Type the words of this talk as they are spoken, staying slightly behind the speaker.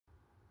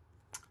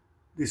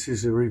This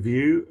is a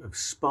review of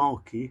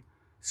Sparky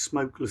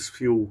smokeless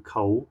fuel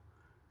coal,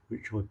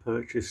 which I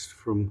purchased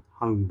from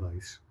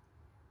Homebase.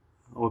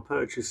 I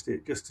purchased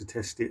it just to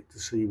test it to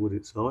see what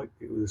it's like.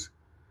 It was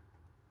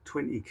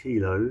 20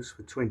 kilos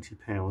for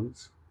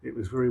 £20. It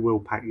was very well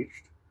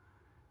packaged,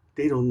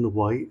 dead on the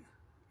weight,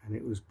 and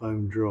it was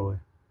bone dry.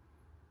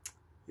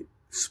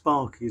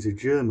 Sparky is a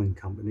German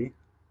company,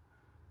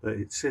 but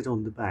it said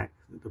on the back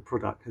that the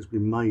product has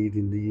been made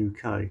in the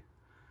UK.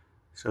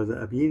 So that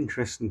it'd be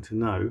interesting to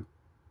know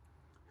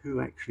who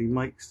actually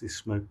makes this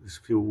smokeless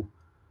fuel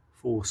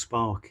for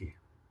Sparky.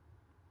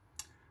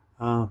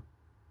 I've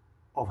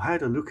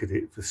had a look at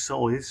it for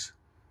size,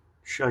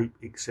 shape,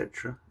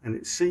 etc., and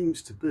it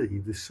seems to be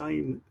the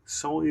same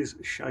size,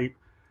 shape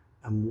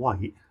and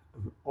weight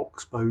of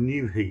Oxbow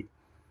New Heat.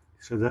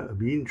 So that would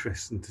be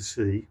interesting to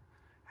see,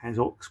 has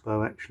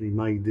Oxbow actually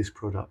made this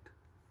product?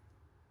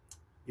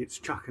 It's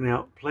chucking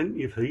out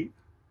plenty of heat,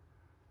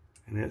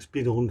 and it's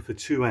been on for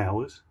 2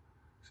 hours,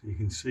 so you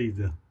can see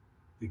the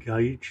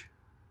gauge.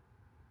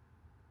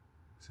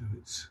 So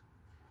it's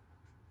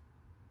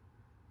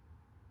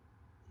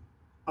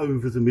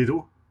over the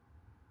middle,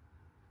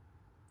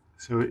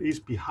 so it is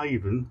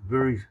behaving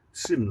very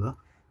similar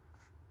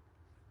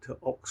to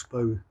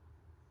Oxbow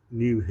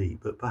New Heat,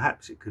 but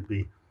perhaps it could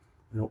be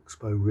an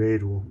Oxbow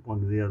Red or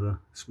one of the other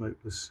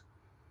smokeless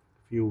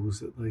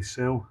fuels that they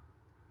sell.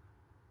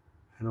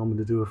 And I'm going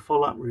to do a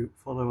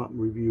follow-up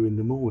review in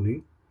the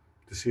morning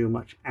to see how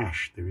much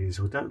ash there is.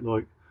 I don't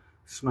like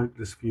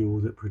smokeless fuel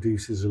that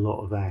produces a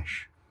lot of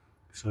ash.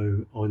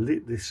 So I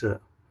lit this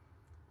at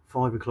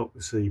 5 o'clock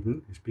this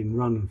evening. It's been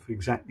running for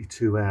exactly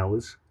 2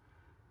 hours,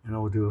 and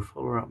I'll do a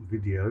follow-up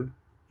video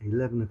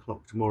 11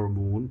 o'clock tomorrow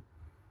morning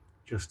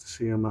just to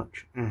see how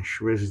much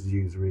ash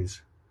residue there is.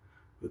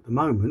 At the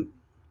moment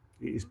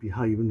it is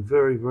behaving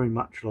very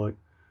much like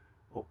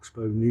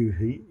Oxbow New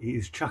Heat. It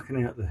is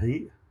chucking out the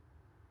heat.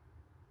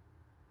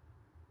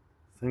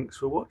 Thanks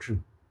for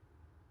watching.